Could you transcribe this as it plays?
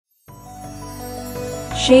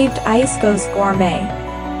shaved ice goes gourmet.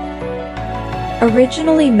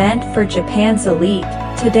 Originally meant for Japan's elite,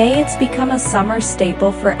 today it's become a summer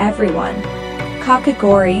staple for everyone.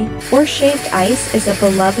 Kakigori, or shaved ice, is a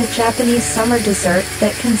beloved Japanese summer dessert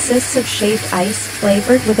that consists of shaved ice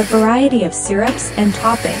flavored with a variety of syrups and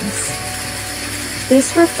toppings.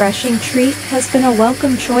 This refreshing treat has been a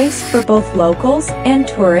welcome choice for both locals and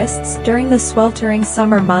tourists during the sweltering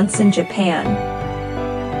summer months in Japan.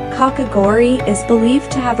 Kakigori is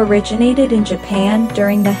believed to have originated in Japan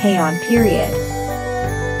during the Heian period.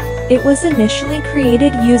 It was initially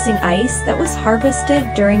created using ice that was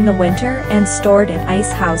harvested during the winter and stored in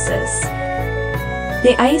ice houses.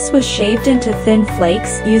 The ice was shaved into thin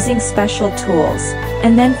flakes using special tools,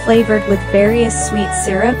 and then flavored with various sweet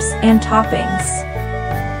syrups and toppings.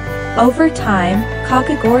 Over time,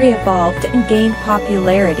 Kakigori evolved and gained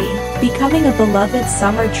popularity, becoming a beloved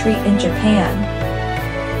summer treat in Japan.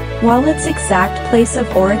 While its exact place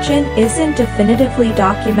of origin isn't definitively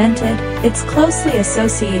documented, it's closely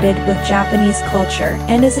associated with Japanese culture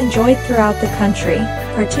and is enjoyed throughout the country,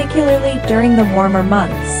 particularly during the warmer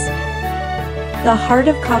months. The heart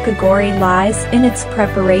of Kakigori lies in its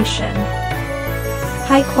preparation.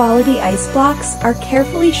 High-quality ice blocks are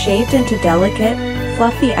carefully shaved into delicate,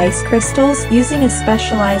 fluffy ice crystals using a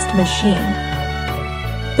specialized machine.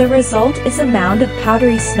 The result is a mound of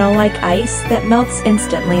powdery snow-like ice that melts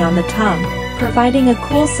instantly on the tongue, providing a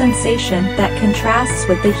cool sensation that contrasts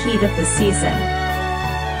with the heat of the season.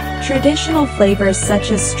 Traditional flavors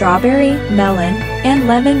such as strawberry, melon, and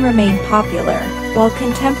lemon remain popular, while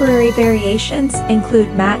contemporary variations include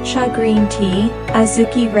matcha green tea,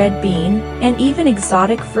 azuki red bean, and even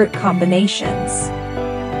exotic fruit combinations.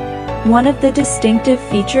 One of the distinctive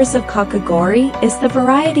features of Kakigori is the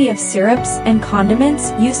variety of syrups and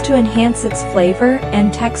condiments used to enhance its flavor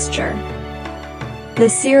and texture. The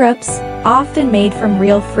syrups, often made from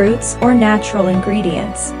real fruits or natural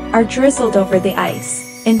ingredients, are drizzled over the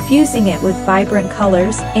ice, infusing it with vibrant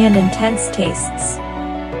colors and intense tastes.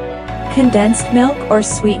 Condensed milk or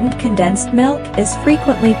sweetened condensed milk is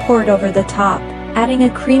frequently poured over the top, adding a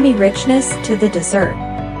creamy richness to the dessert.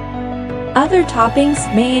 Other toppings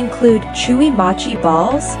may include chewy mochi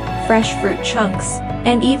balls, fresh fruit chunks,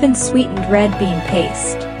 and even sweetened red bean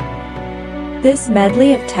paste. This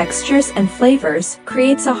medley of textures and flavors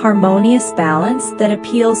creates a harmonious balance that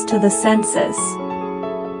appeals to the senses.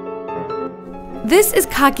 This is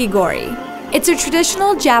Kakigori. It's a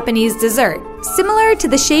traditional Japanese dessert, similar to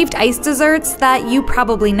the shaved ice desserts that you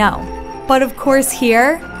probably know. But of course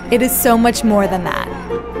here, it is so much more than that.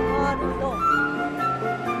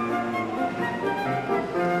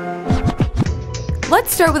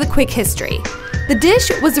 Let's start with a quick history. The dish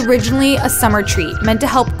was originally a summer treat meant to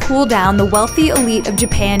help cool down the wealthy elite of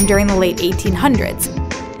Japan during the late 1800s.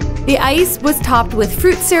 The ice was topped with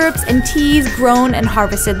fruit syrups and teas grown and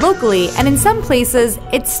harvested locally, and in some places,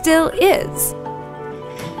 it still is.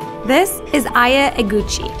 This is Aya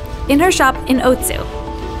Eguchi, in her shop in Otsu.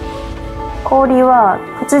 氷は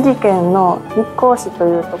栃木県の日光市と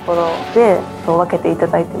いうところで分けていた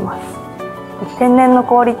だいてます。天然の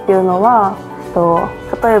氷っていうのは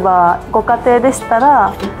例えばご家庭でした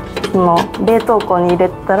ら冷凍庫に入れ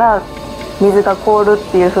たら水が凍るっ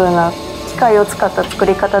ていう風な機械を使った作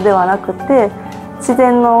り方ではなくて、自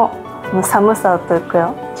然の寒さという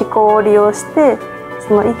か気候を利用して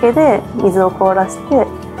その池で水を凍らして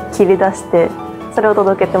切り出してそれを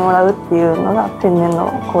届けてもらうっていうのが天然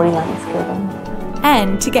の氷なんですけれども。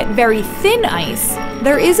And to get very thin ice,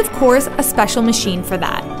 there is of course a special machine for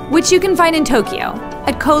that, which you can find in Tokyo,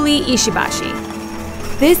 at Koli Ishibashi.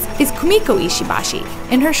 This is Kumiko Ishibashi,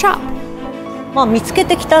 in her shop. 見つけ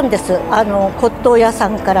てきたんです。骨董屋さ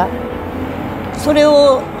んから。それ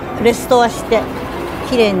をレストアして、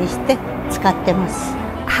きれいにして使ってます。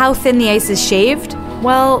How thin the ice is shaved?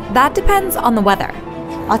 Well, that depends on the weather.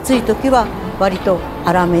 暑い時は割と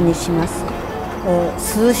粗めにします。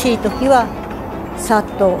涼しい時はさっ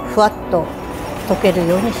とふわっと溶ける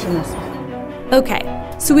ようにします。Okay,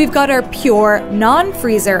 so we've got our pure,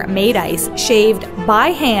 non-freezer made ice shaved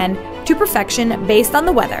by hand to perfection based on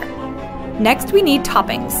the weather. Next, we need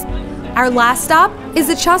toppings. Our last stop is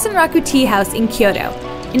the Chosenraku Tea House in Kyoto,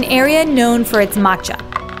 an area known for its matcha.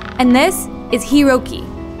 And this is Hiroki.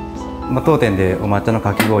 当店でお抹茶の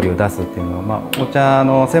かき氷を出すっていうのは、お茶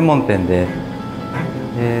の専門店で、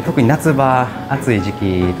特に夏場暑い時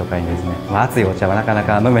期とかにですね、熱いお茶はなかな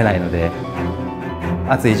か飲めないので、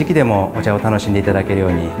暑い時期でもお茶を楽しんでいただけるよ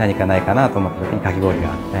うに何かないかなと思った時にかき氷が、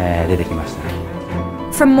出てきました。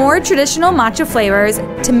From more traditional matcha flavors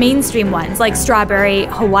to mainstream ones like strawberry,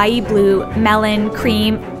 Hawaii blue, melon,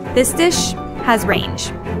 cream, this dish has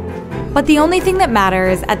range. But the only thing that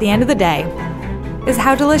matters at the end of the day is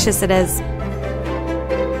how delicious it is.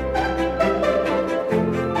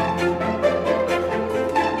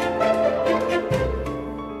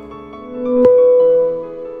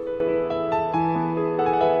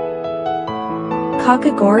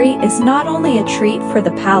 Kakigori is not only a treat for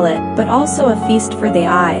the palate but also a feast for the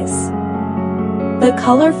eyes. The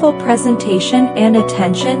colorful presentation and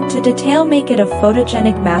attention to detail make it a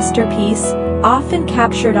photogenic masterpiece, often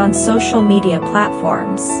captured on social media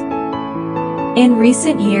platforms. In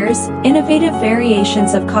recent years, innovative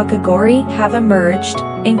variations of kakigori have emerged,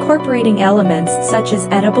 incorporating elements such as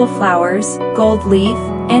edible flowers, gold leaf,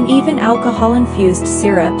 and even alcohol-infused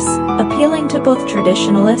syrups, appealing to both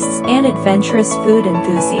traditionalists and adventurous food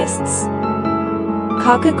enthusiasts.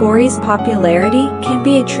 Kakigori's popularity can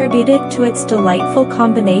be attributed to its delightful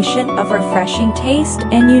combination of refreshing taste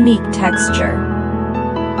and unique texture.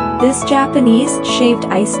 This Japanese shaved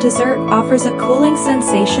ice dessert offers a cooling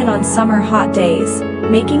sensation on summer hot days,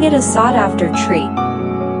 making it a sought-after treat.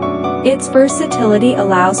 Its versatility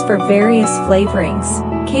allows for various flavorings,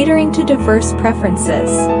 catering to diverse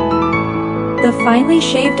preferences. The finely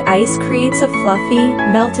shaved ice creates a fluffy,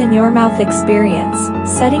 melt-in-your-mouth experience,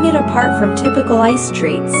 setting it apart from typical ice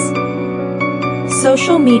treats.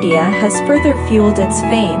 Social media has further fueled its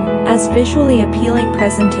fame, as visually appealing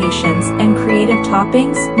presentations and creative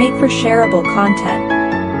toppings make for shareable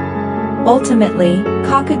content. Ultimately,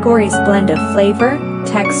 kakigori's blend of flavor,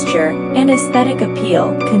 texture, and aesthetic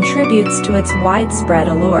appeal contributes to its widespread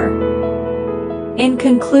allure. In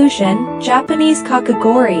conclusion, Japanese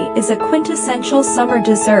kakigori is a quintessential summer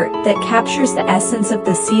dessert that captures the essence of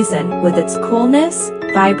the season with its coolness,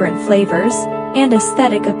 vibrant flavors, and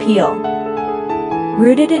aesthetic appeal.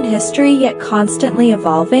 Rooted in history yet constantly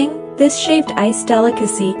evolving, this shaved ice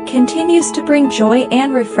delicacy continues to bring joy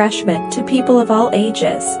and refreshment to people of all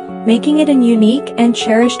ages, making it a unique and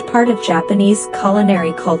cherished part of Japanese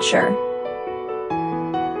culinary culture.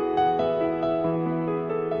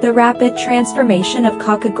 The rapid transformation of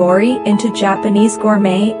kakigori into Japanese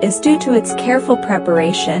gourmet is due to its careful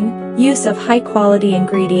preparation, use of high-quality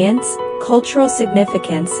ingredients, cultural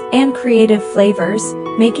significance, and creative flavors,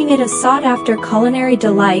 making it a sought-after culinary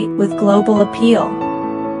delight with global appeal.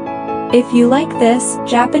 If you like this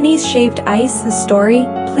Japanese shaved ice story,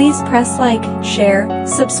 please press like, share,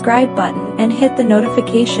 subscribe button and hit the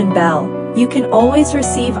notification bell. You can always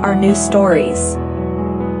receive our new stories.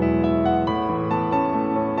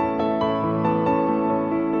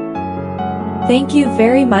 Thank you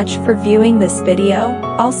very much for viewing this video.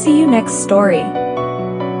 I'll see you next story.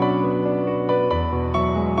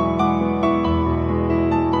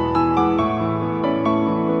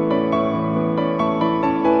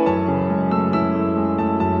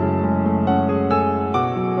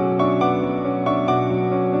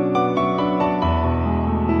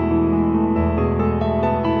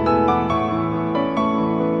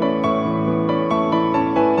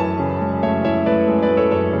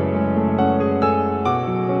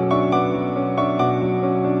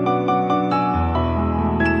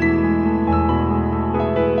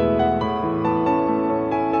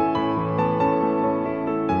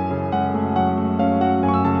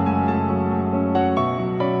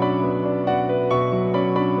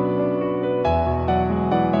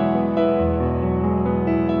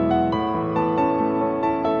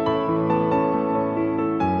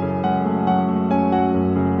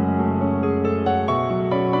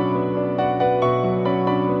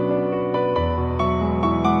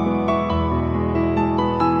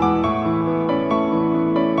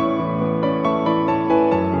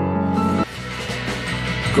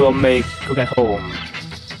 Gourmet cook at home.